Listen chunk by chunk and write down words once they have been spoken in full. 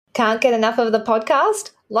Can't get enough of the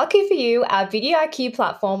podcast? Lucky for you, our Video IQ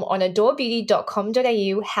platform on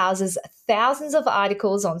adorebeauty.com.au houses thousands of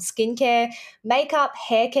articles on skincare, makeup,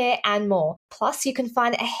 hair care, and more. Plus, you can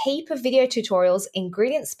find a heap of video tutorials,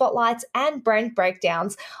 ingredient spotlights, and brand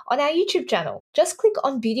breakdowns on our YouTube channel. Just click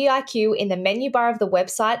on Beauty IQ in the menu bar of the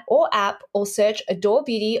website or app, or search Adore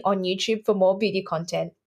Beauty on YouTube for more beauty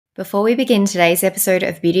content. Before we begin today's episode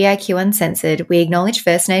of Beauty IQ Uncensored, we acknowledge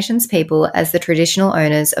First Nations people as the traditional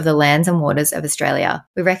owners of the lands and waters of Australia.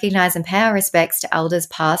 We recognise and pay our respects to elders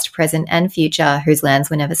past, present and future whose lands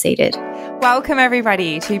were never ceded. Welcome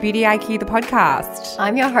everybody to Beauty IQ, the podcast.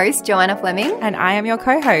 I'm your host, Joanna Fleming. And I am your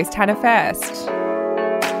co-host, Hannah First.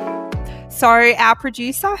 So our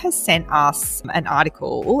producer has sent us an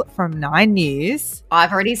article from Nine News.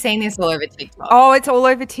 I've already seen this all over TikTok. Oh, it's all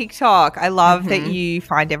over TikTok. I love that you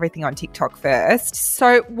find everything on TikTok first.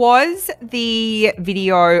 So was the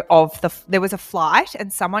video of there was a flight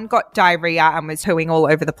and someone got diarrhea and was hooing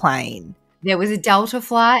all over the plane. There was a Delta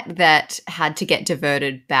flight that had to get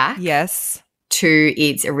diverted back. Yes. To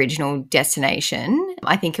its original destination.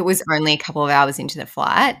 I think it was only a couple of hours into the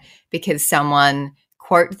flight because someone,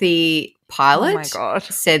 quote the pilot,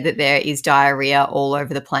 said that there is diarrhea all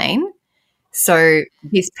over the plane. So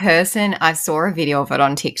this person, I saw a video of it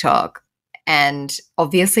on TikTok, and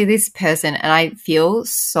obviously this person, and I feel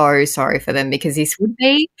so sorry for them because this would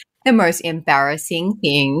be the most embarrassing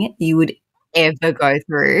thing you would ever go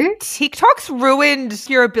through. TikTok's ruined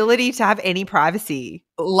your ability to have any privacy.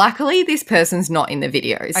 Luckily, this person's not in the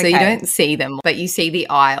video, so you don't see them, but you see the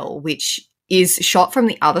aisle, which is shot from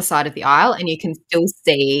the other side of the aisle, and you can still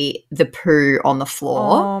see the poo on the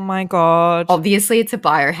floor. Oh, my God. Obviously, it's a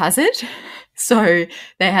biohazard, so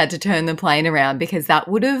they had to turn the plane around because that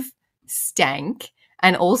would have stank.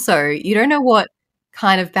 And also, you don't know what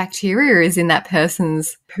kind of bacteria is in that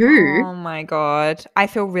person's poo. Oh, my God. I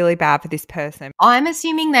feel really bad for this person. I'm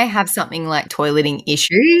assuming they have something like toileting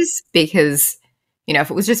issues because, you know,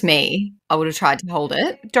 if it was just me, I would have tried to hold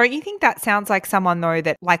it. Don't you think that sounds like someone, though,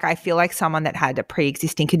 that, like, I feel like someone that had a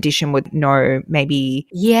pre-existing condition would know maybe.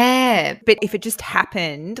 Yeah. But if it just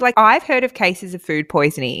happened, like, I've heard of cases of food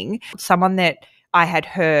poisoning. Someone that I had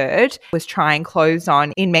heard was trying clothes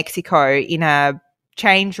on in Mexico in a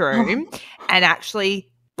change room and actually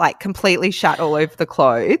like completely shut all over the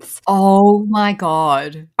clothes. Oh my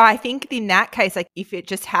God. I think in that case, like if it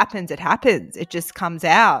just happens, it happens. It just comes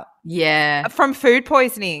out. Yeah. From food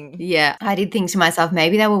poisoning. Yeah. I did think to myself,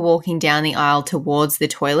 maybe they were walking down the aisle towards the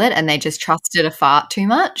toilet and they just trusted a fart too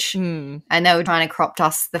much. And they were trying to crop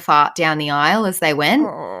dust the fart down the aisle as they went.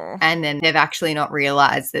 And then they've actually not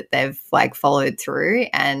realised that they've like followed through,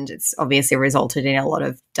 and it's obviously resulted in a lot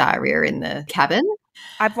of diarrhea in the cabin.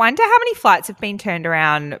 I wonder how many flights have been turned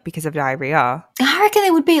around because of diarrhea. I reckon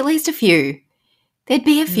there would be at least a few. There'd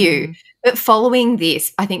be a few. But following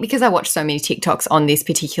this, I think because I watched so many TikToks on this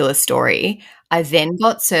particular story, I then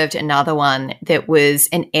got served another one that was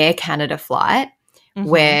an Air Canada flight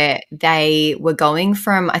where they were going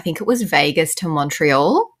from, I think it was Vegas to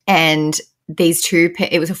Montreal, and these two,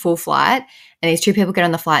 it was a full flight, and these two people get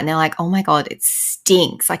on the flight and they're like, oh my God, it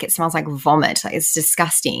stinks. Like it smells like vomit. Like it's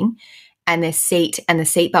disgusting. And the seat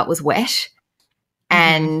butt was wet.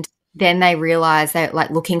 And then they realised that,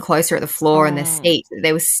 like, looking closer at the floor and the seat,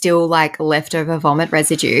 there was still like leftover vomit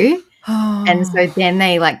residue. And so then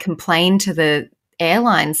they like complained to the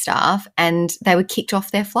airline staff and they were kicked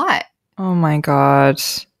off their flight. Oh my God.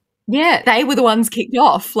 Yeah, they were the ones kicked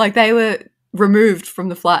off. Like they were removed from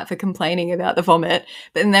the flight for complaining about the vomit,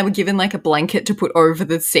 but then they were given like a blanket to put over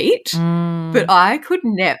the seat. But I could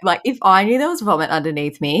never, like if I knew there was vomit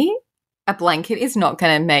underneath me, a blanket is not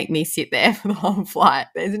going to make me sit there for the whole flight.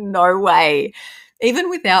 There's no way.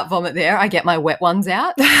 Even without vomit there, I get my wet ones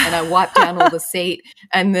out and I wipe down all the seat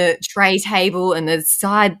and the tray table and the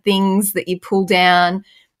side things that you pull down.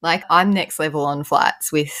 Like I'm next level on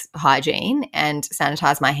flights with hygiene and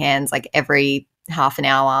sanitize my hands like every half an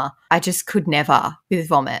hour. I just could never with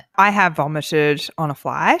vomit. I have vomited on a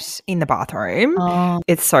flight in the bathroom.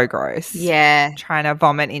 It's so gross. Yeah. Trying to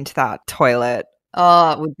vomit into that toilet.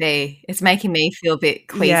 Oh, it would be. It's making me feel a bit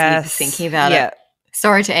queasy just thinking about it.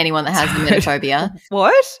 Sorry to anyone that has emetophobia.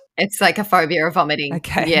 What? It's like a phobia of vomiting.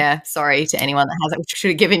 Okay. Yeah, sorry to anyone that has it. We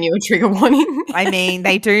should have given you a trigger warning. I mean,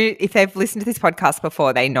 they do, if they've listened to this podcast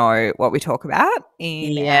before, they know what we talk about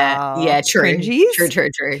in true. cringies.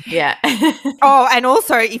 True. Yeah. Oh, and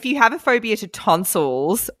also, if you have a phobia to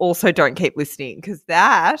tonsils, also don't keep listening because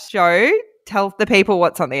that, Joe, tell the people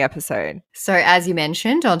what's on the episode. So as you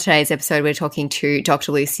mentioned, on today's episode, we're talking to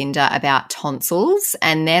Dr. Lucinda about tonsils,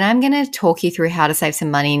 and then I'm going to talk you through how to save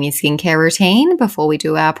some money in your skincare routine before we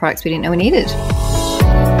do our products we didn't know we needed.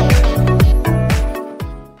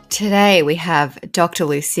 Today we have Dr.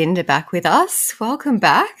 Lucinda back with us. Welcome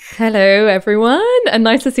back. Hello, everyone. And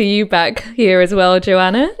nice to see you back here as well,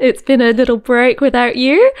 Joanna. It's been a little break without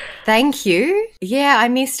you. Thank you. Yeah, I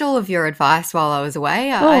missed all of your advice while I was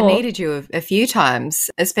away. I needed you a few times,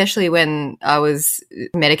 especially when I was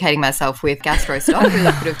medicating myself with GastroStop, which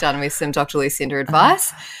I could have done with some Dr. Lucinda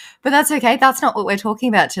advice. But that's okay. That's not what we're talking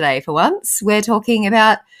about today for once. We're talking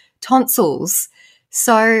about tonsils.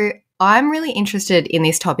 So I'm really interested in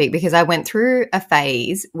this topic because I went through a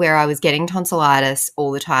phase where I was getting tonsillitis all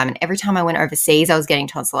the time, and every time I went overseas I was getting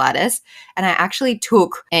tonsillitis, and I actually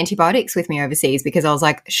took antibiotics with me overseas because I was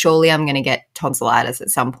like, surely I'm going to get tonsillitis at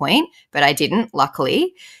some point, but I didn't,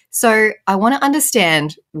 luckily. So I want to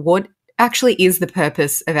understand what actually is the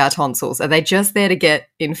purpose of our tonsils. Are they just there to get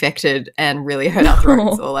infected and really hurt our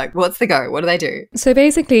throats? Or like, what's the go? What do they do? So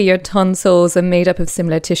basically your tonsils are made up of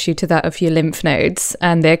similar tissue to that of your lymph nodes,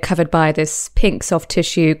 and they're covered by this pink soft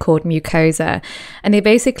tissue called mucosa. And they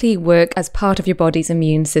basically work as part of your body's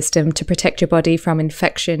immune system to protect your body from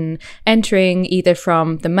infection entering either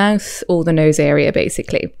from the mouth or the nose area,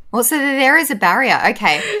 basically. Well, so there is a barrier.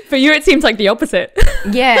 Okay. For you, it seems like the opposite.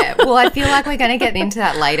 Yeah. Well, I feel like we're going to get into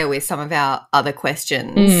that later with some of our other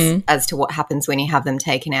questions as to what happens when you have them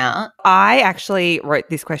taken out. I actually wrote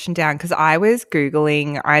this question down because I was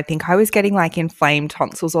Googling, I think I was getting like inflamed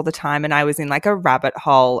tonsils all the time, and I was in like a rabbit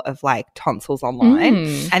hole of like tonsils online.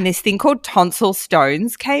 And this thing called tonsil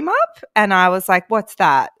stones came up, and I was like, what's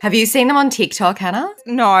that? Have you seen them on TikTok, Hannah?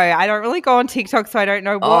 No, I don't really go on TikTok, so I don't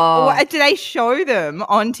know what do they show them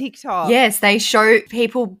on TikTok? Yes, they show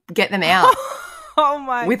people get them out. Oh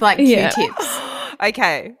my. With like Q-tips.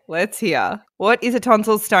 Okay, let's hear. What is a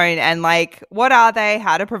tonsil stone, and like what are they?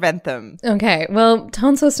 How to prevent them? Okay, well,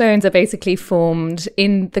 tonsil stones are basically formed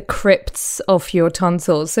in the crypts of your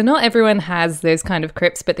tonsils. So not everyone has those kind of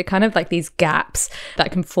crypts, but they're kind of like these gaps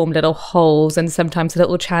that can form little holes and sometimes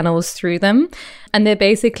little channels through them. And they're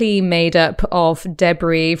basically made up of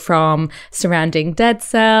debris from surrounding dead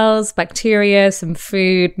cells, bacteria, some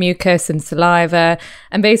food, mucus, and saliva.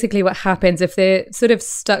 And basically what happens if they're sort of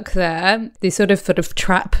stuck there, they sort of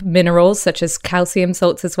trap minerals such as calcium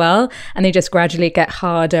salts as well, and they just gradually get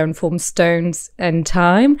harder and form stones in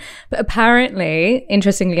time. But apparently,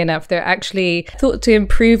 interestingly enough, they're actually thought to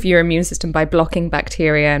improve your immune system by blocking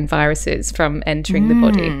bacteria and viruses from entering the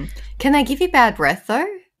body. Can they give you bad breath though?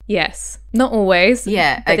 Yes. Not always.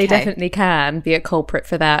 Yeah, but they definitely can be a culprit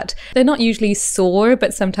for that. They're not usually sore,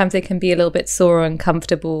 but sometimes they can be a little bit sore or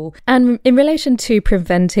uncomfortable. And in relation to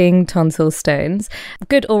preventing tonsil stones,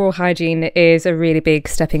 good oral hygiene is a really big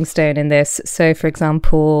stepping stone in this. So, for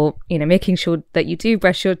example, making sure that you do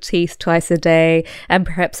brush your teeth twice a day, and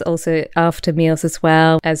perhaps also after meals as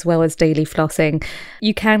well as daily flossing.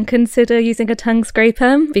 You can consider using a tongue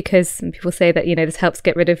scraper because people say that, this helps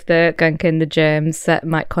get rid of the gunk and the germs that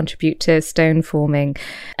might contribute to stone forming.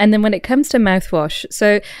 And then when it comes to mouthwash,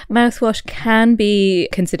 so mouthwash can be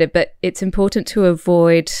considered, but it's important to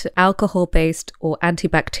avoid alcohol-based or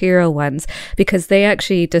antibacterial ones because they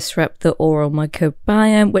actually disrupt the oral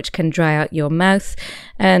microbiome, which can dry out your mouth.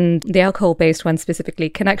 And the alcohol-based ones specifically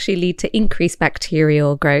can actually lead to increased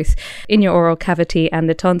bacterial growth in your oral cavity and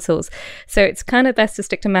the tonsils. So it's kind of best to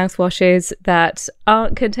stick to mouthwashes that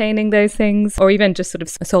aren't containing those things, or even just sort of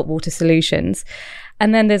saltwater solutions.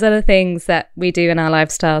 And then there's other things that we do in our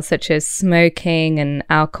lifestyle, such as smoking and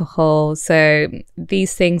alcohol. So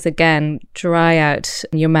these things, again, dry out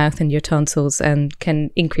your mouth and your tonsils and can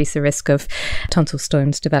increase the risk of tonsil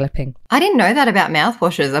stones developing. I didn't know that about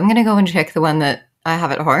mouthwashes. I'm going to go and check the one that I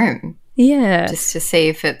have at home. Yeah. Just to see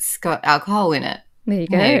if it's got alcohol in it. There you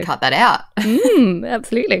go. I need to cut that out.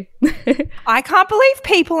 Absolutely. I can't believe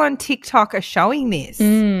people on TikTok are showing this.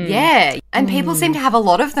 Yeah. And people seem to have a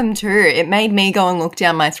lot of them too. It made me go and look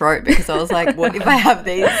down my throat because I was like, what if I have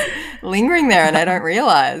these lingering there and I don't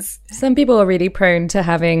realize? Some people are really prone to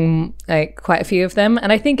having quite a few of them.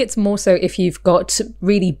 And I think it's more so if you've got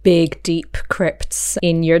really big, deep crypts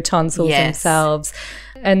in your tonsils themselves.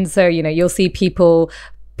 And so, you'll see people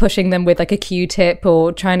pushing them with a Q-tip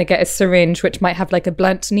or trying to get a syringe, which might have a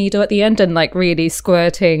blunt needle at the end, and really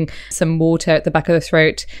squirting some water at the back of the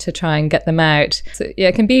throat to try and get them out. So yeah,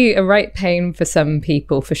 it can be a right pain for some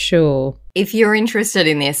people for sure. If you're interested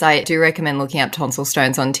in this, I do recommend looking up tonsil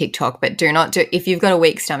stones on TikTok, but do not do, if you've got a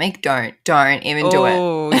weak stomach, don't even do it.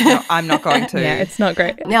 No, I'm not going to. Yeah, it's not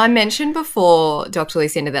great. Now, I mentioned before, Dr.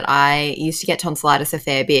 Lucinda, that I used to get tonsillitis a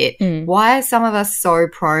fair bit. Why are some of us so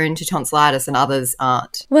prone to tonsillitis and others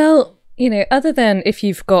aren't? Well, Other than if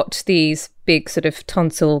you've got these big sort of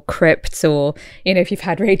tonsil crypts or, if you've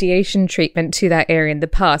had radiation treatment to that area in the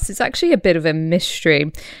past, it's actually a bit of a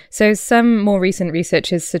mystery. So some more recent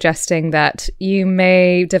research is suggesting that you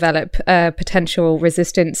may develop a potential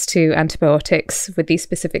resistance to antibiotics with these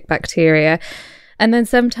specific bacteria. And then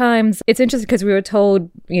sometimes it's interesting because we were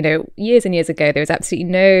told, years and years ago, there was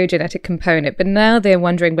absolutely no genetic component. But now they're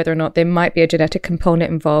wondering whether or not there might be a genetic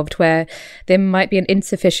component involved where there might be an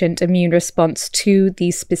insufficient immune response to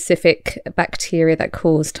these specific bacteria that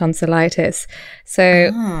cause tonsillitis.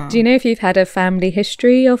 So do you know if you've had a family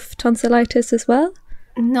history of tonsillitis as well?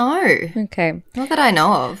 No. Okay. Not that I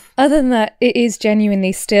know of. Other than that, it is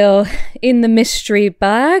genuinely still in the mystery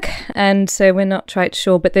bag. And so we're not quite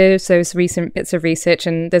sure, but there's those recent bits of research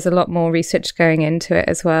and there's a lot more research going into it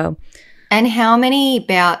as well. And how many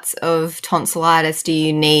bouts of tonsillitis do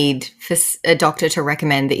you need for a doctor to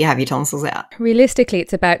recommend that you have your tonsils out? Realistically,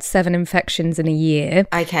 it's about 7 infections in a year.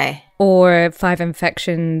 Okay. Or 5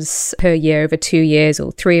 infections per year over 2 years,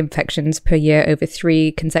 or 3 infections per year over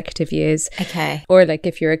 3 consecutive years. Okay. Or like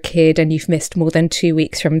if you're a kid and you've missed more than 2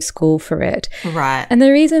 weeks from school for it. Right. And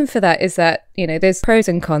the reason for that is that, there's pros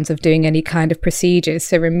and cons of doing any kind of procedures.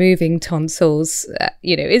 So removing tonsils,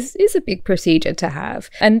 is a big procedure to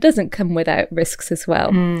have and doesn't come without risks as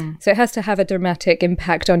well. So it has to have a dramatic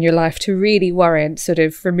impact on your life to really warrant sort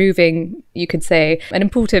of removing, you could say, an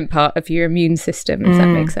important part of your immune system, if that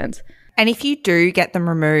makes sense. And if you do get them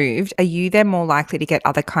removed, are you then more likely to get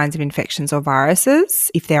other kinds of infections or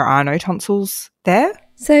viruses if there are no tonsils there?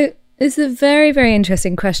 So it's a very, very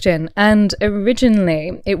interesting question. And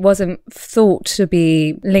originally, it wasn't thought to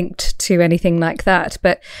be linked to anything like that.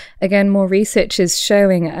 But again, more research is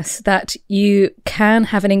showing us that you can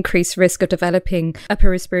have an increased risk of developing upper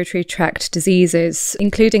respiratory tract diseases,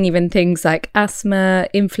 including even things like asthma,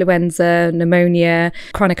 influenza, pneumonia,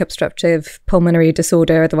 chronic obstructive pulmonary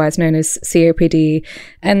disorder, otherwise known as COPD,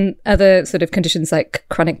 and other sort of conditions like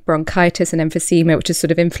chronic bronchitis and emphysema, which is sort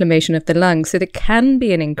of inflammation of the lungs. So there can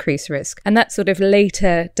be an increased risk, and that's sort of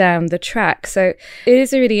later down the track. So it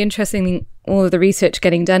is a really interesting all of the research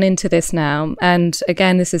getting done into this now. And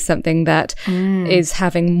again, this is something that is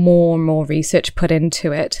having more and more research put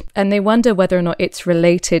into it. And they wonder whether or not it's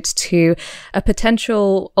related to a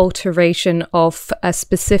potential alteration of a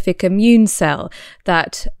specific immune cell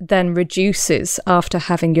that then reduces after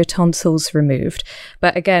having your tonsils removed.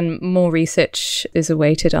 But again, more research is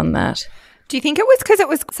awaited on that. Do you think it was because it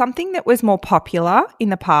was something that was more popular in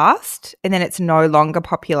the past and then it's no longer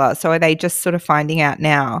popular? So are they just sort of finding out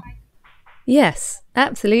now? Yes,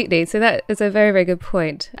 absolutely. So that is a very, very good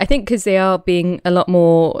point. I think because they are being a lot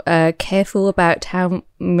more careful about how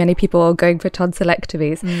many people are going for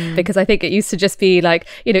tonsillectomies, because I think it used to just be like,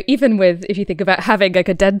 even with, if you think about having like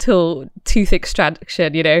a dental tooth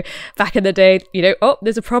extraction, back in the day, oh,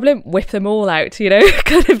 there's a problem, whip them all out,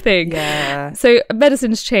 kind of thing. Yeah. So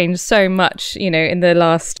medicine's changed so much, in the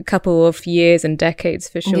last couple of years and decades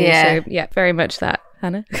for sure. Yeah. So yeah, very much that.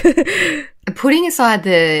 Hannah? Putting aside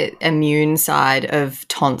the immune side of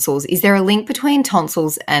tonsils, is there a link between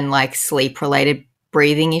tonsils and like sleep-related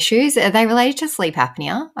breathing issues? Are they related to sleep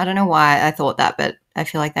apnea? I don't know why I thought that, but I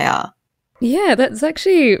feel like they are. Yeah, that's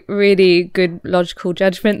actually really good logical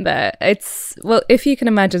judgment there. If you can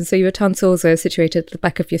imagine, so your tonsils are situated at the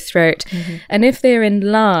back of your throat, and if they're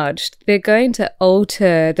enlarged, they're going to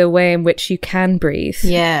alter the way in which you can breathe.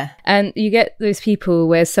 Yeah. And you get those people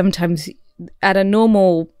where sometimes at a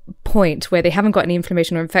normal point where they haven't got any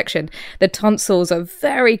inflammation or infection, the tonsils are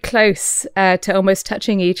very close to almost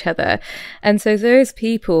touching each other. And so those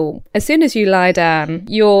people, as soon as you lie down,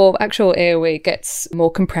 your actual airway gets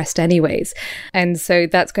more compressed anyways. And so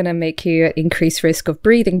that's going to make you at increased risk of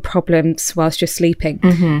breathing problems whilst you're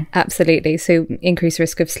sleeping. Absolutely. So increased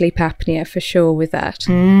risk of sleep apnea for sure with that.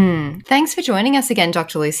 Thanks for joining us again,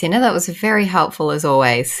 Dr. Lucinda. That was very helpful as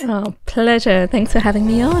always. Oh, pleasure. Thanks for having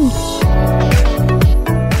me on.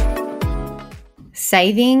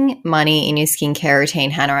 Saving money in your skincare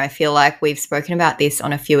routine, Hannah, I feel like we've spoken about this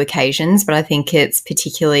on a few occasions, but I think it's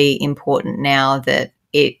particularly important now that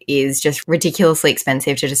it is just ridiculously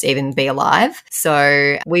expensive to just even be alive.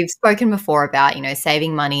 So we've spoken before about,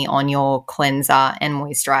 saving money on your cleanser and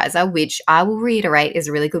moisturizer, which I will reiterate is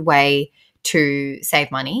a really good way to save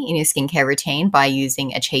money in your skincare routine by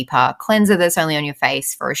using a cheaper cleanser that's only on your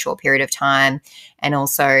face for a short period of time, and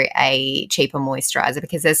also a cheaper moisturizer,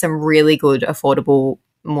 because there's some really good affordable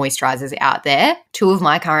moisturizers out there. 2 of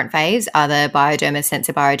my current faves are the Bioderma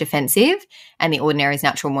Sensor Biodefensive and the Ordinary's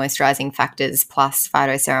Natural Moisturizing Factors plus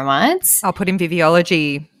Phytoceramides. I'll put in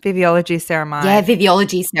Viviology Ceramide. Yeah,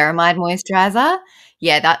 Viviology Ceramide moisturizer.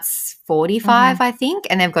 Yeah, that's 45, I think.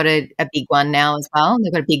 And they've got a big one now as well.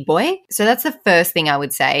 They've got a big boy. So that's the first thing I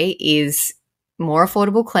would say is more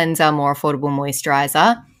affordable cleanser, more affordable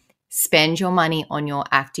moisturizer. Spend your money on your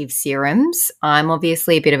active serums. I'm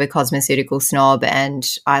obviously a bit of a cosmeceutical snob and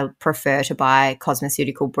I prefer to buy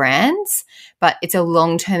cosmeceutical brands, but it's a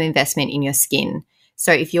long-term investment in your skin.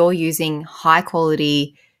 So if you're using high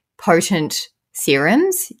quality, potent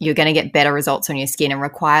serums, you're going to get better results on your skin and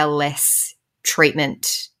require less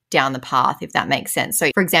treatment down the path, if that makes sense.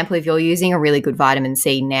 So for example, if you're using a really good vitamin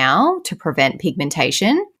C now to prevent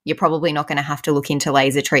pigmentation, you're probably not going to have to look into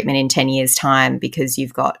laser treatment in 10 years' time because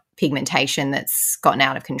you've got pigmentation that's gotten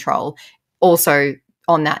out of control. Also,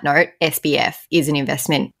 on that note, SPF is an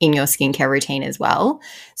investment in your skincare routine as well.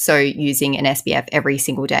 So using an SPF every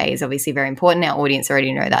single day is obviously very important. Our audience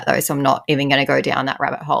already know that though, so I'm not even going to go down that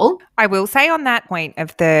rabbit hole. I will say on that point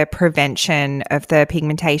of the prevention of the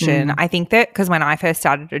pigmentation, I think that because when I first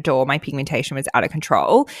started Adore, my pigmentation was out of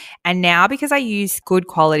control. And now because I use good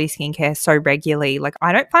quality skincare so regularly, like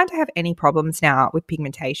I don't find to have any problems now with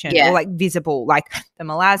pigmentation or like visible, like the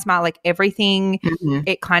melasma, like everything.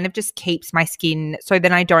 It kind of just keeps my skin so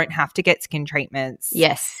then I don't have to get skin treatments.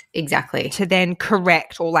 Yes, exactly. To then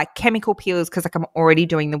correct or like chemical peels because like I'm already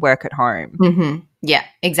doing the work at home. Yeah,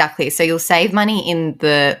 exactly. So you'll save money in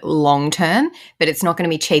the long term, but it's not going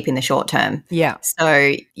to be cheap in the short term. Yeah.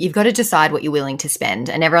 So you've got to decide what you're willing to spend,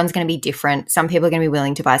 and everyone's going to be different. Some people are going to be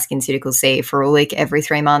willing to buy SkinCeuticals C for a week every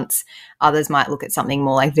 3 months. Others might look at something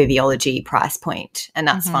more like Viviology price point, and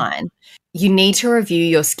that's fine. You need to review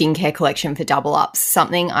your skincare collection for double ups.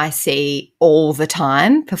 Something I see all the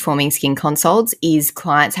time performing skin consults is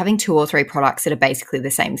clients having 2 or 3 products that are basically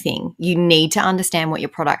the same thing. You need to understand what your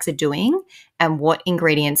products are doing and what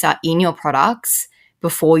ingredients are in your products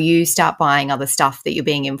before you start buying other stuff that you're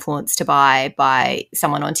being influenced to buy by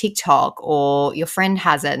someone on TikTok or your friend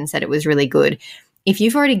has it and said it was really good. If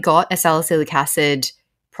you've already got a salicylic acid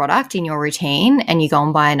product in your routine and you go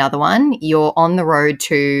and buy another one, you're on the road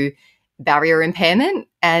to barrier impairment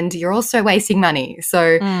and you're also wasting money.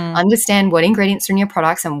 So understand what ingredients are in your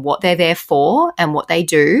products and what they're there for and what they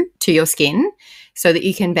do to your skin so that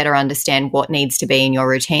you can better understand what needs to be in your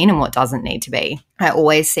routine and what doesn't need to be. I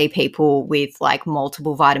always see people with like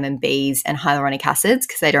multiple vitamin Bs and hyaluronic acids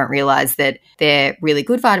because they don't realize that their really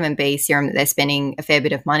good vitamin B serum that they're spending a fair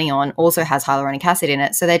bit of money on also has hyaluronic acid in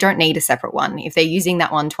it. So they don't need a separate one. If they're using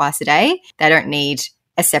that one twice a day, they don't need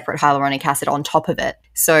a separate hyaluronic acid on top of it.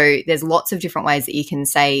 So there's lots of different ways that you can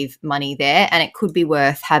save money there, and it could be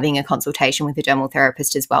worth having a consultation with a dermal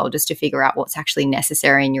therapist as well just to figure out what's actually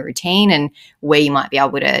necessary in your routine and where you might be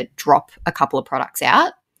able to drop a couple of products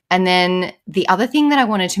out. And then the other thing that I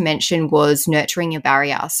wanted to mention was nurturing your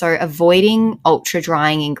barrier. So avoiding ultra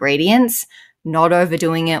drying ingredients, not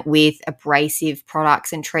overdoing it with abrasive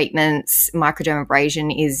products and treatments.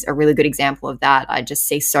 Microdermabrasion is a really good example of that. I just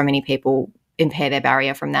see so many people impair their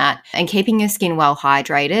barrier from that. And keeping your skin well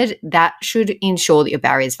hydrated, that should ensure that your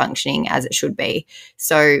barrier is functioning as it should be.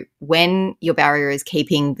 So when your barrier is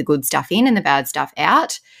keeping the good stuff in and the bad stuff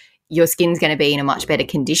out, your skin's going to be in a much better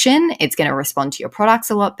condition. It's going to respond to your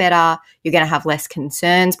products a lot better. You're going to have less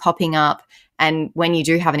concerns popping up. And when you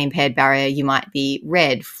do have an impaired barrier, you might be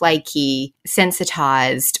red, flaky,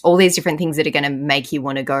 sensitized, all these different things that are going to make you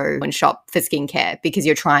want to go and shop for skincare because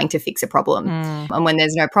you're trying to fix a problem. And when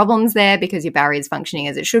there's no problems there because your barrier is functioning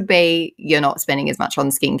as it should be, you're not spending as much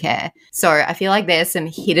on skincare. So I feel like there's some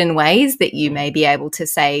hidden ways that you may be able to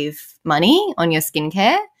save money on your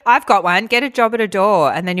skincare. I've got one. Get a job at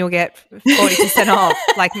Adore and then you'll get 40% off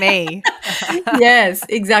like me. Yes,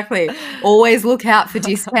 exactly. Always look out for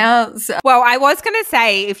discounts. Well, I was going to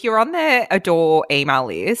say if you're on the Adore email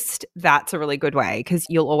list, that's a really good way because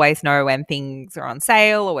you'll always know when things are on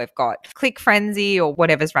sale or we've got Click Frenzy or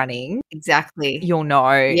whatever's running. Exactly. You'll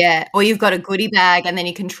know. Yeah. Or you've got a goodie bag and then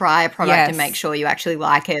you can try a product and make sure you actually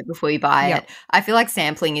like it before you buy it. I feel like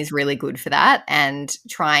sampling is really good for that, and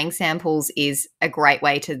trying samples is a great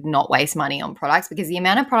way to not waste money on products because the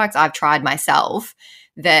amount of products I've tried myself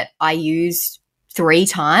that I used 3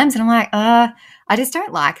 times and I'm like, I just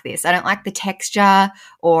don't like this. I don't like the texture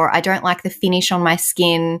or I don't like the finish on my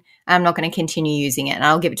skin. I'm not going to continue using it and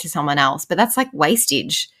I'll give it to someone else. But that's like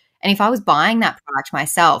wastage. And if I was buying that product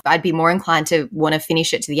myself, I'd be more inclined to want to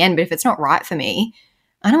finish it to the end. But if it's not right for me,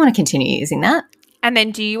 I don't want to continue using that. And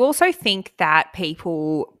then do you also think that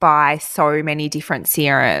people buy so many different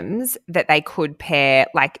serums that they could pair,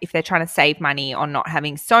 like if they're trying to save money on not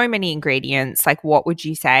having so many ingredients, like what would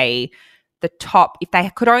you say the top, if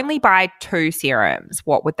they could only buy 2 serums,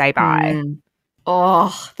 what would they buy?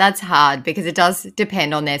 Oh, that's hard because it does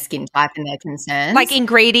depend on their skin type and their concerns. Like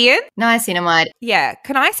ingredient? Niacinamide. Yeah.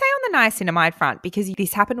 Can I say on the niacinamide front, because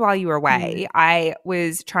this happened while you were away, I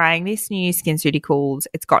was trying this new SkinCeuticals.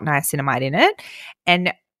 It's got niacinamide in it.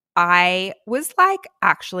 And I was like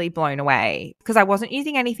actually blown away because I wasn't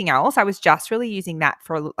using anything else. I was just really using that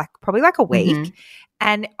for like probably like a week.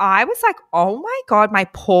 And I was like, oh my God, my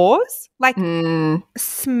pores, like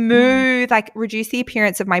smooth, like reduce the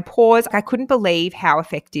appearance of my pores. I couldn't believe how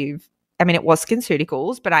effective. I mean, it was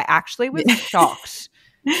SkinCeuticals, but I actually was shocked.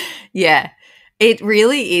 Yeah. It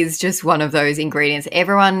really is just one of those ingredients.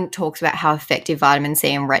 Everyone talks about how effective vitamin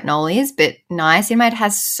C and retinol is, but niacinamide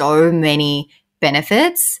has so many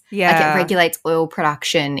benefits. Yeah. Like it regulates oil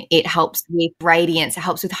production. It helps with radiance. It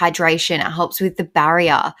helps with hydration. It helps with the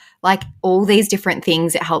barrier. Like all these different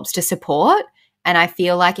things it helps to support. And I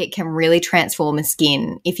feel like it can really transform a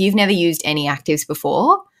skin. If you've never used any actives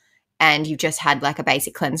before and you've just had like a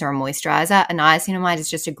basic cleanser or moisturizer, a niacinamide is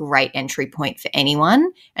just a great entry point for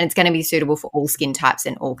anyone. And it's going to be suitable for all skin types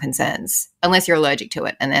and all concerns, unless you're allergic to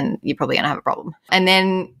it. And then you're probably going to have a problem. And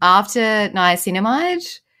then after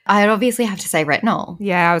niacinamide, I'd obviously have to say retinol.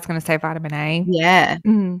 Yeah, I was going to say vitamin A. Yeah.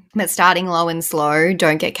 But starting low and slow,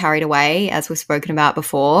 don't get carried away, as we've spoken about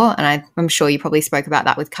before. And I'm sure you probably spoke about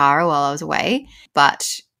that with Cara while I was away.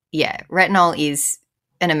 But yeah, retinol is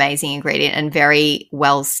an amazing ingredient and very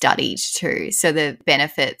well studied too. So the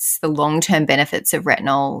benefits, the long-term benefits of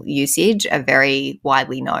retinol usage are very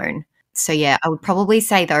widely known. So yeah, I would probably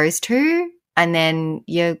say those two. And then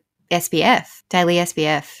your SPF, daily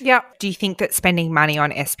SPF. Yeah. Do you think that spending money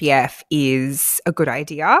on SPF is a good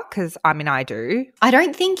idea? Because I mean, I do. I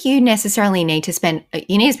don't think you necessarily need to spend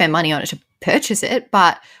money on it to purchase it,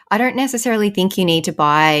 but I don't necessarily think you need to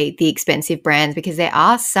buy the expensive brands because there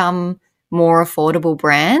are some more affordable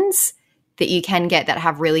brands that you can get that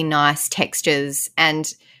have really nice textures,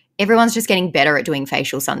 and everyone's just getting better at doing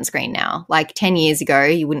facial sunscreen now. Like 10 years ago,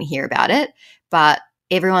 you wouldn't hear about it, but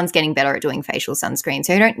everyone's getting better at doing facial sunscreen.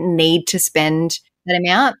 So you don't need to spend that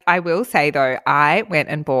amount. I will say though, I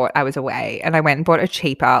was away and I went and bought a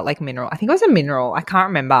cheaper like mineral. I think it was a mineral. I can't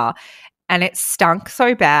remember. And it stunk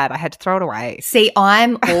so bad. I had to throw it away. See,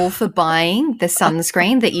 I'm all for buying the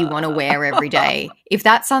sunscreen that you want to wear every day. If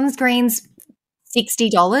that sunscreen's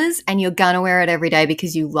 $60 and you're going to wear it every day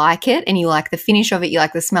because you like it and you like the finish of it, you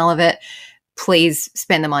like the smell of it, please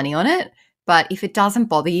spend the money on it. But if it doesn't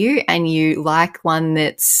bother you and you like one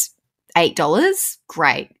that's $8,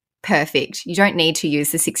 great, perfect. You don't need to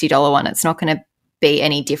use the $60 one. It's not going to be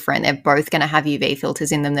any different. They're both going to have UV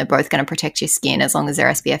filters in them. They're both going to protect your skin as long as they're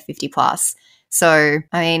SPF 50 plus. So,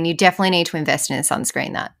 I mean, you definitely need to invest in a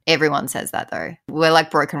sunscreen. That everyone says that though. We're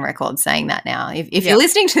like broken records saying that now. If you're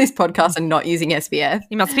listening to this podcast and not using SPF,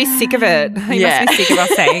 you must be sick of it. You must be sick of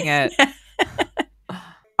us saying it.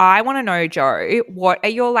 I want to know, Jo, what are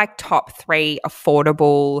your like top 3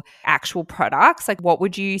 affordable actual products? Like what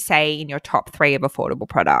would you say in your top 3 of affordable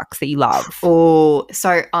products that you love? Oh,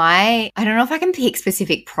 so I don't know if I can pick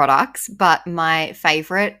specific products, but my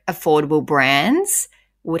favorite affordable brands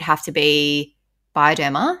would have to be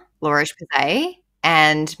Bioderma, La Roche-Posay,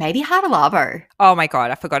 and maybe Hada Labo. Oh my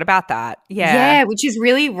God, I forgot about that. Yeah. Yeah, which is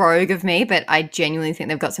really rogue of me, but I genuinely think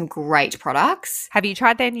they've got some great products. Have you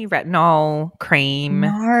tried their new retinol cream?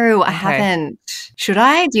 No, I haven't. Should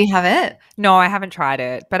I? Do you have it? No, I haven't tried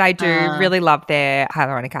it, but I do really love their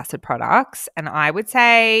hyaluronic acid products. And I would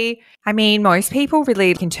say, I mean, most people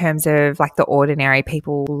really, in terms of like The Ordinary,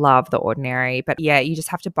 people love The Ordinary. But yeah, you just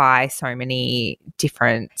have to buy so many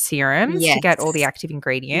different serums to get all the active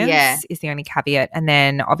ingredients is the only caveat. And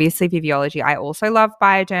then obviously Viviology. I also love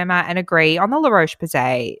Bioderma and agree on the La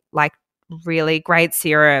Roche-Posay, like really great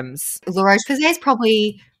serums. La Roche-Posay is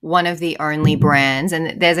probably one of the only brands,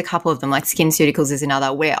 and there's a couple of them, like SkinCeuticals is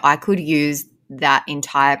another, where I could use that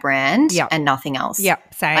entire brand and nothing else.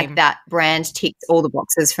 Yep, same. Like that brand ticks all the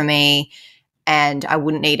boxes for me and I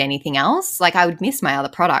wouldn't need anything else. Like I would miss my other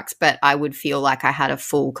products, but I would feel like I had a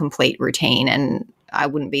full, complete routine and I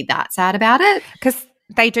wouldn't be that sad about it. Because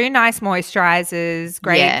they do nice moisturizers,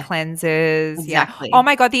 great cleansers. Exactly. Yeah. Oh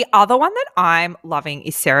my God, the other one that I'm loving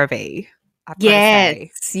is CeraVe.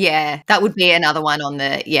 Yes, yeah. That would be another one on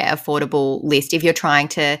the affordable list. If you're trying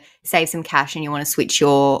to save some cash and you want to switch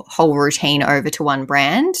your whole routine over to one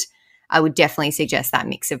brand, I would definitely suggest that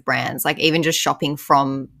mix of brands, like even just shopping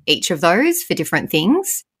from each of those for different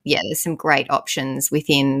things. Yeah, there's some great options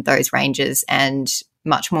within those ranges and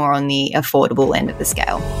much more on the affordable end of the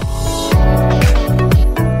scale.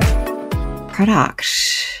 Product.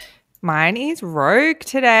 Mine is Rogue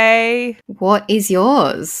today. What is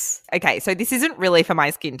yours? Okay, so this isn't really for my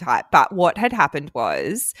skin type, but what had happened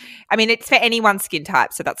was, I mean, it's for anyone's skin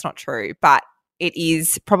type, so that's not true, but it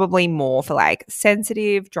is probably more for like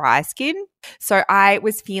sensitive, dry skin. So I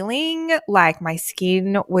was feeling like my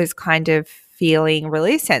skin was kind of feeling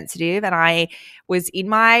really sensitive, and I was in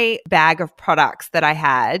my bag of products that I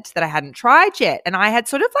hadn't tried yet. And I had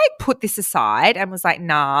sort of like put this aside and was like,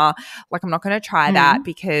 nah, like I'm not going to try that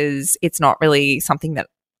because it's not really something that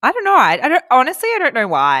I don't know. I don't know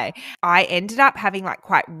why. I ended up having like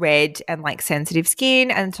quite red and like sensitive skin.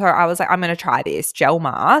 And so I was like, I'm going to try this gel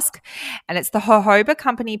mask. And it's the Jojoba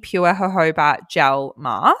Company Pure Jojoba Gel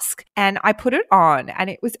Mask. And I put it on and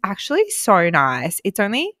it was actually so nice. It's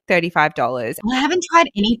only $35. Well, I haven't tried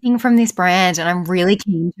anything from this brand and I'm really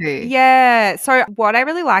keen to. Yeah. So what I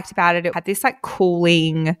really liked about it, it had this like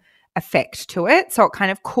cooling effect to it. So it kind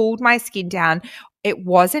of cooled my skin down. It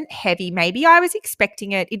wasn't heavy. Maybe I was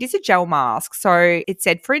expecting it. It is a gel mask. So it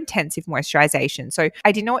said for intensive moisturization. So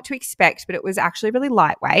I didn't know what to expect, but it was actually really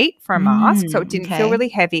lightweight for a mask. So it didn't feel really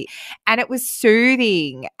heavy. And it was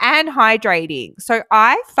soothing and hydrating. So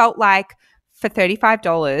I felt like for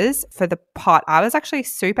 $35 for the pot, I was actually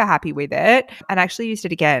super happy with it and actually used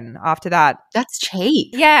it again after that. That's cheap.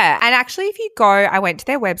 Yeah. And actually, if you go, I went to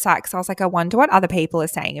their website because I was like, I wonder what other people are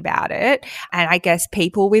saying about it. And I guess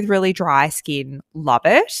people with really dry skin love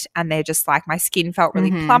it. And they're just like, my skin felt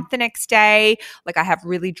really plump the next day. Like I have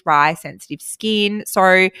really dry, sensitive skin.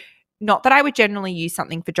 So not that I would generally use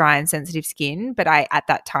something for dry and sensitive skin, but I at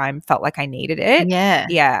that time felt like I needed it. Yeah.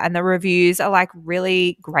 Yeah. And the reviews are like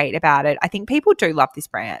really great about it. I think people do love this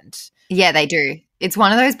brand. Yeah, they do. It's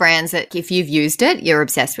one of those brands that if you've used it, you're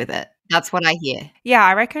obsessed with it. That's what I hear. Yeah,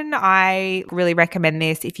 I reckon I really recommend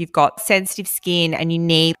this if you've got sensitive skin and you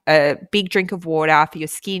need a big drink of water for your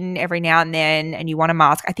skin every now and then and you want a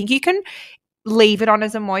mask. I think you can leave it on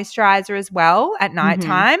as a moisturizer as well at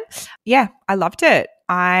nighttime. Yeah, I loved it.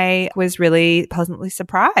 I was really pleasantly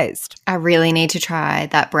surprised. I really need to try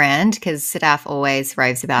that brand because Sadaf always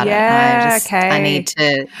raves about it. I need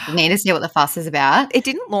to see what the fuss is about. It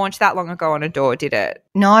didn't launch that long ago on Adore, did it?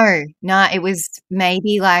 No, it was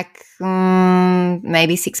maybe like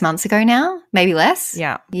maybe 6 months ago now, maybe less.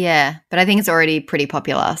 Yeah, but I think it's already pretty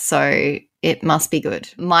popular, so it must be good.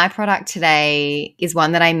 My product today is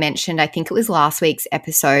one that I mentioned, I think it was last week's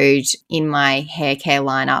episode in my hair care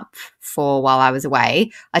lineup for while I was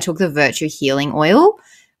away. I took the Virtue Healing Oil,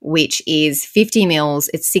 which is 50 mils.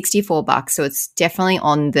 It's $64, so it's definitely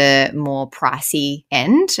on the more pricey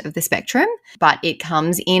end of the spectrum, but it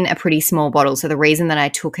comes in a pretty small bottle. So the reason that I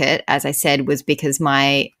took it, as I said, was because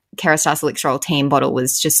my Kerastase Elixirol Team bottle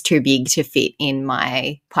was just too big to fit in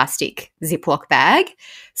my plastic Ziploc bag.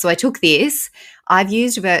 So I took this. I've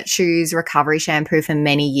used Virtue's recovery shampoo for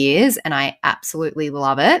many years and I absolutely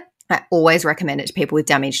love it. I always recommend it to people with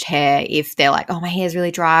damaged hair if they're like, oh, my hair's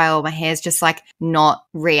really dry or my hair's just like not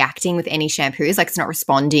reacting with any shampoos, like it's not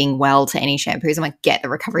responding well to any shampoos. I'm like, get the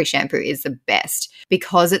recovery shampoo, is the best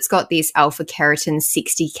because it's got this alpha keratin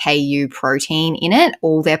 60 KU protein in it.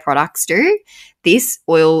 All their products do. This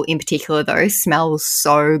oil in particular, though, smells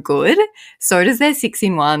so good. So does their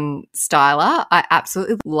 6-in-1 styler. I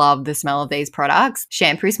absolutely love the smell of these products.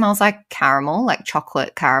 Shampoo smells like caramel, like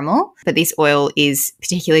chocolate caramel, but this oil is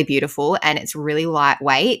particularly beautiful and it's really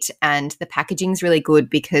lightweight and the packaging's really good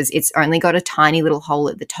because it's only got a tiny little hole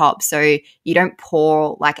at the top. So you don't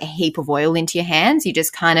pour like a heap of oil into your hands. You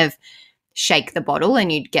just kind of shake the bottle and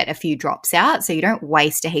you'd get a few drops out. So you don't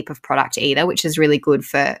waste a heap of product either, which is really good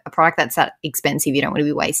for a product that's that expensive. You don't want to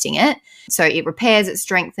be wasting it. So it repairs, it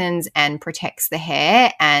strengthens and protects the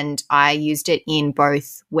hair. And I used it in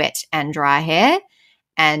both wet and dry hair.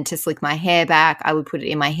 And to slick my hair back, I would put it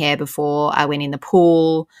in my hair before I went in the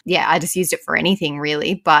pool. Yeah, I just used it for anything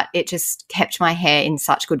really, but it just kept my hair in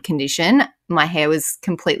such good condition. My hair was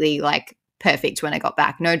completely like perfect when I got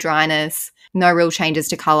back. No dryness, no real changes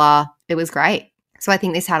to color. It was great. So I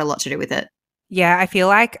think this had a lot to do with it. Yeah, I feel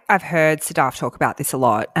like I've heard Sadaf talk about this a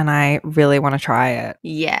lot and I really want to try it.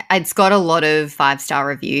 Yeah, it's got a lot of 5-star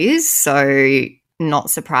reviews, so not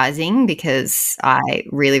surprising because I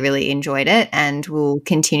really, really enjoyed it and will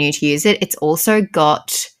continue to use it. It's also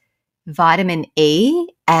got vitamin E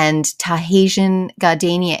and Tahitian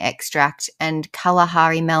gardenia extract and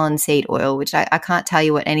Kalahari melon seed oil, which I can't tell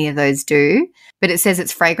you what any of those do, but it says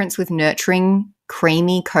it's fragrance with nurturing,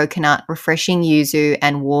 creamy coconut, refreshing yuzu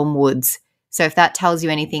and warm woods. So if that tells you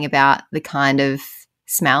anything about the kind of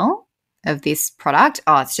smell of this product,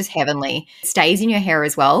 oh, it's just heavenly. It stays in your hair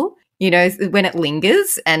as well. You know, when it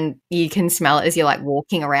lingers and you can smell it as you're like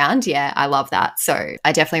walking around. Yeah, I love that. So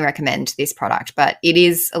I definitely recommend this product, but it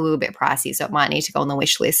is a little bit pricey, so it might need to go on the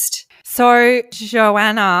wish list. So,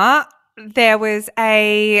 Joanna, there was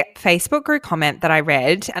a Facebook group comment that I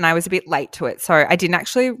read and I was a bit late to it. So I didn't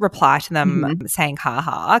actually reply to them saying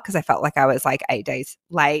ha because I felt like I was like 8 days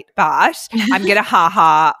late, but I'm going to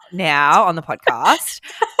ha now on the podcast.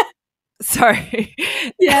 So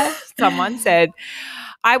Yeah. Someone said,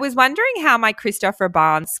 I was wondering how my Christopher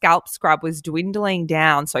Barnes scalp scrub was dwindling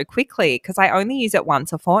down so quickly because I only use it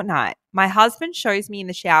once a fortnight. My husband shows me in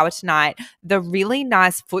the shower tonight the really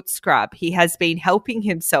nice foot scrub he has been helping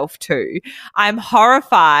himself to. I'm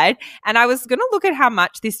horrified, and I was going to look at how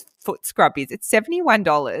much this foot scrub is. It's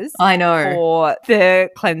 $71. I know. For the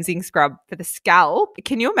cleansing scrub for the scalp.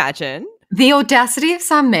 Can you imagine? The audacity of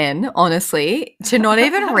some men, honestly, to not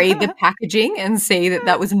even read the packaging and see that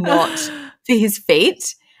that was not for his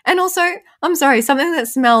feet. And also, I'm sorry, something that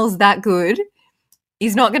smells that good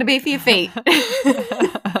is not going to be for your feet.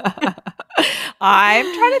 I'm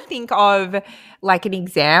trying to think of like an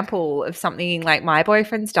example of something like my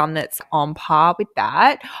boyfriend's done that's on par with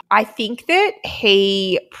that. I think that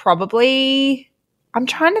he probably, I'm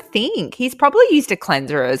trying to think, he's probably used a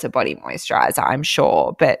cleanser as a body moisturizer, I'm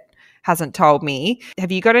sure, but hasn't told me.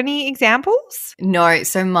 Have you got any examples? No.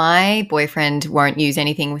 So my boyfriend won't use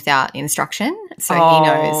anything without instruction. So he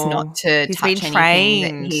knows not to touch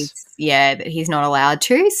anything that he's not allowed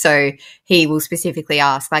to. So he will specifically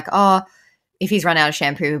ask like, oh, if he's run out of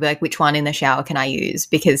shampoo, he'll be like, which one in the shower can I use?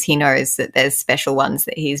 Because he knows that there's special ones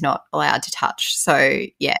that he's not allowed to touch. So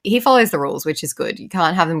yeah, he follows the rules, which is good. You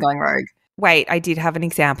can't have them going rogue. Wait, I did have an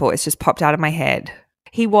example. It's just popped out of my head.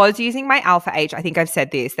 He was using my Alpha H. I think I've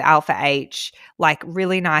said this, the Alpha H, like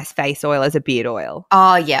really nice face oil as a beard oil.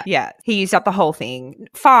 Oh, yeah. Yeah. He used up the whole thing.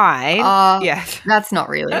 Fine. Yeah. That's not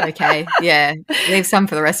really okay. Yeah. Leave some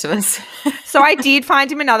for the rest of us. So I did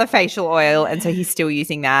find him another facial oil, and so he's still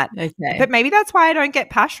using that. Okay. But maybe that's why I don't get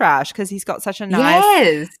pash rash, because he's got such a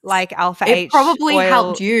nice like Alpha H. It probably oil.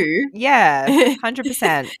 helped you. Yeah,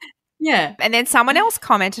 100%. Yeah. And then someone else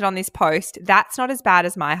commented on this post, that's not as bad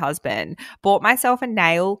as my husband. Bought myself a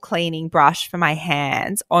nail cleaning brush for my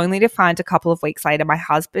hands, only to find a couple of weeks later my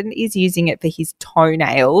husband is using it for his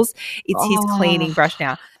toenails. It's his cleaning brush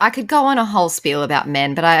now. I could go on a whole spiel about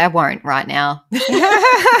men, but I won't right now.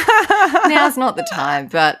 Now's not the time,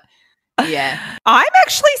 but yeah. I'm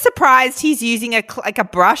actually surprised he's using a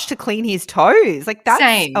brush to clean his toes. Like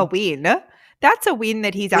that's a win. That's a win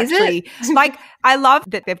that he's actually like, I love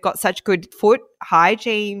that they've got such good foot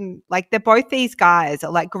hygiene. Like both these guys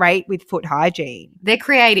are like great with foot hygiene. They're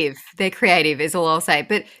creative. They're creative is all I'll say.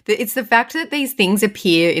 But it's the fact that these things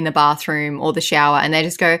appear in the bathroom or the shower and they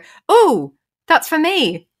just go, oh, that's for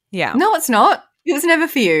me. Yeah. No, it's not. It was never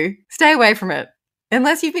for you. Stay away from it.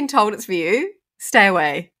 Unless you've been told it's for you, stay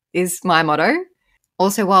away is my motto.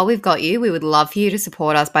 Also, while we've got you, we would love for you to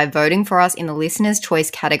support us by voting for us in the Listener's Choice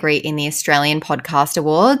category in the Australian Podcast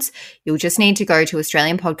Awards. You'll just need to go to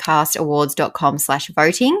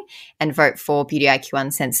australianpodcastawards.com/voting and vote for Beauty IQ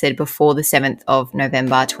Uncensored before the 7th of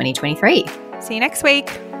November 2023. See you next week.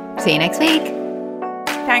 See you next week.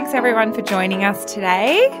 Thanks, everyone, for joining us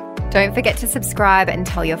today. Don't forget to subscribe and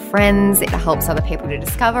tell your friends. It helps other people to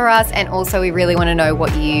discover us. And also, we really want to know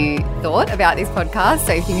what you thought about this podcast.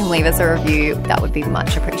 So if you can leave us a review, that would be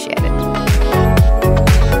much appreciated.